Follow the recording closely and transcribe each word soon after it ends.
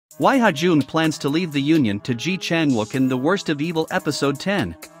Why Ha Joon plans to leave the union to Chang Wook in The Worst of Evil Episode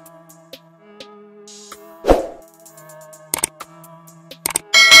 10.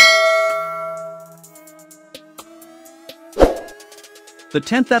 The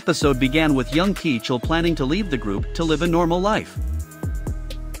 10th episode began with young Ki-chul planning to leave the group to live a normal life.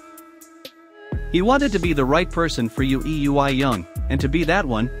 He wanted to be the right person for Ui Young, and to be that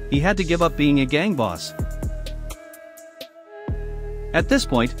one, he had to give up being a gang boss. At this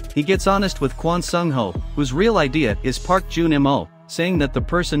point, he gets honest with Kwon Sung-ho, whose real idea is Park Joon-mo, saying that the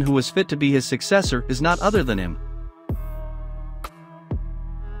person who is fit to be his successor is not other than him.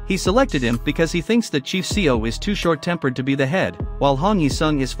 He selected him because he thinks that Chief Seo is too short-tempered to be the head, while Hong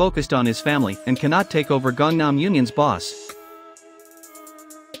Yi-sung is focused on his family and cannot take over Gangnam Union's boss.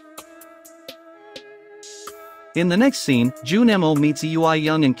 In the next scene, Joon-mo meets Ui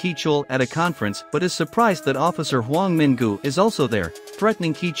Young and Ki-chul at a conference but is surprised that Officer Hwang Min-gu is also there,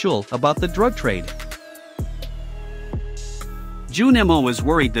 threatening Ki-chul about the drug trade. Joon-mo is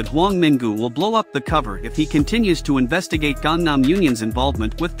worried that Hwang Min-gu will blow up the cover if he continues to investigate Gangnam Union's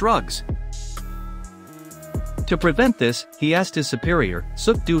involvement with drugs. To prevent this, he asked his superior,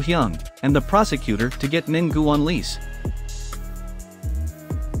 Suk Do-hyung, and the prosecutor to get Min-gu on lease.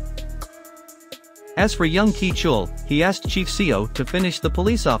 As for young Ki-chul, he asked Chief Seo to finish the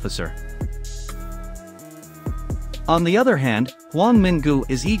police officer. On the other hand, Hwang Min-gu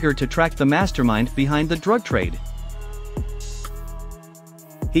is eager to track the mastermind behind the drug trade.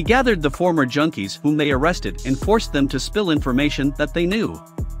 He gathered the former junkies whom they arrested and forced them to spill information that they knew.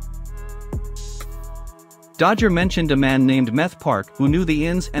 Dodger mentioned a man named Meth Park who knew the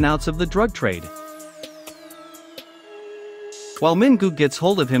ins and outs of the drug trade. While Min-gu gets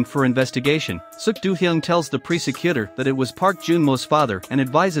hold of him for investigation, Suk Do-hyung tells the prosecutor that it was Park Joon-mo's father and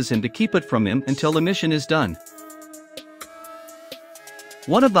advises him to keep it from him until the mission is done.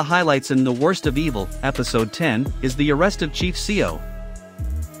 One of the highlights in The Worst of Evil, Episode 10, is the arrest of Chief Seo.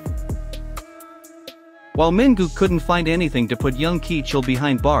 While Min-gu couldn't find anything to put young Ki-chul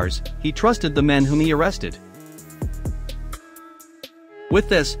behind bars, he trusted the men whom he arrested. With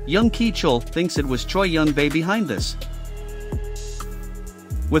this, young Ki-chul thinks it was Choi Young-bae behind this.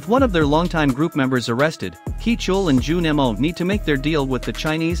 With one of their longtime group members arrested, Ki-chul and Joon-mo need to make their deal with the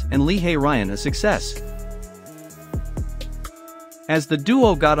Chinese and Lee Hae-ryan a success. As the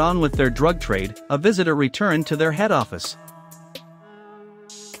duo got on with their drug trade, a visitor returned to their head office.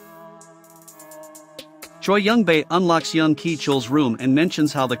 Choi Young-bae unlocks young Ki-chul's room and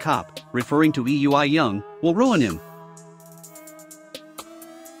mentions how the cop, referring to Ui Young, will ruin him.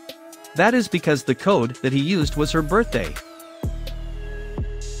 That is because the code that he used was her birthday.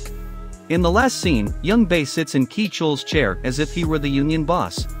 In the last scene, Young-bae sits in Ki-chul's chair as if he were the union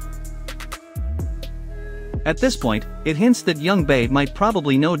boss. At this point, it hints that Young-bae might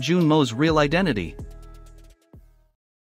probably know Joon-mo's real identity.